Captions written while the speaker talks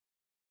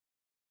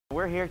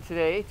We're here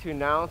today to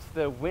announce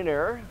the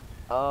winner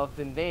of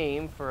the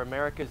name for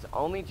America's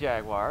only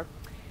Jaguar.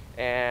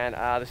 And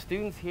the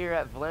students here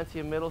at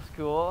Valencia Middle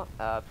School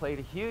played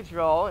a huge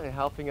role in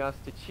helping us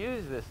to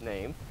choose this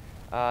name.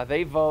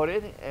 They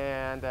voted,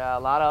 and a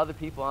lot of other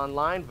people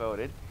online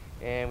voted,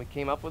 and we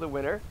came up with a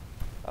winner.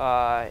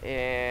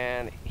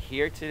 And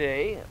here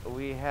today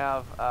we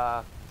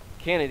have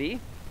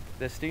Kennedy,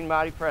 the student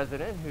body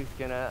president, who's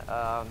going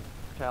to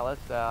tell us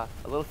a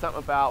little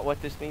something about what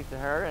this means to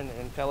her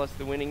and tell us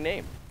the winning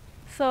name.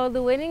 So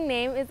the winning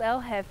name is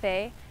El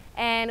Jefe,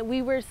 and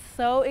we were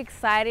so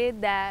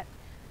excited that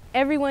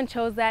everyone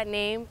chose that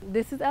name.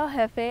 This is El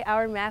Jefe,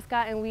 our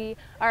mascot, and we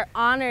are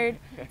honored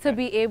to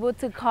be able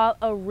to call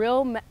a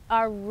real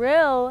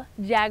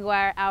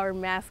Jaguar our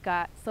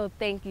mascot. So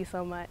thank you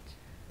so much.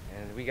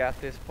 And we got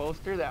this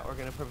poster that we're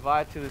going to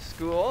provide to the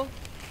school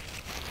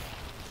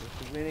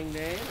with the winning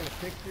name and a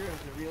picture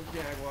of the real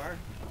Jaguar.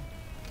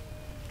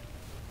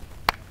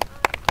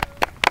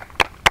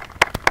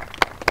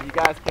 You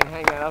guys can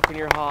hang that up in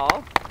your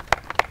hall.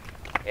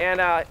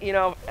 And you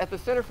know, at the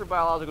Center for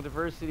Biological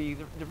Diversity,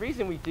 the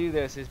reason we do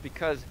this is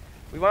because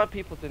we want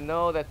people to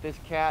know that this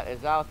cat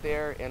is out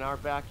there in our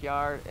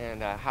backyard,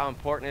 and how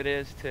important it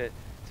is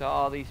to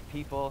all these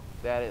people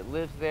that it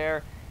lives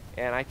there.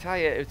 And I tell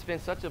you, it's been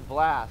such a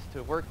blast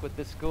to work with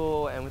the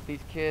school and with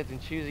these kids in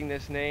choosing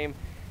this name.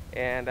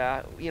 And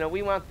you know,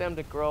 we want them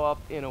to grow up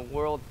in a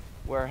world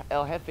where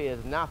El Jefe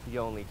is not the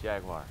only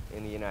Jaguar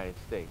in the United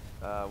States,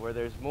 where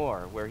there's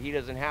more, where he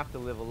doesn't have to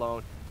live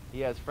alone. He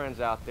has friends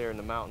out there in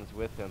the mountains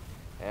with him.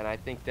 And I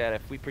think that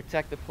if we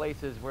protect the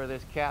places where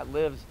this cat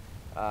lives,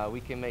 we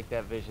can make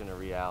that vision a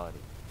reality.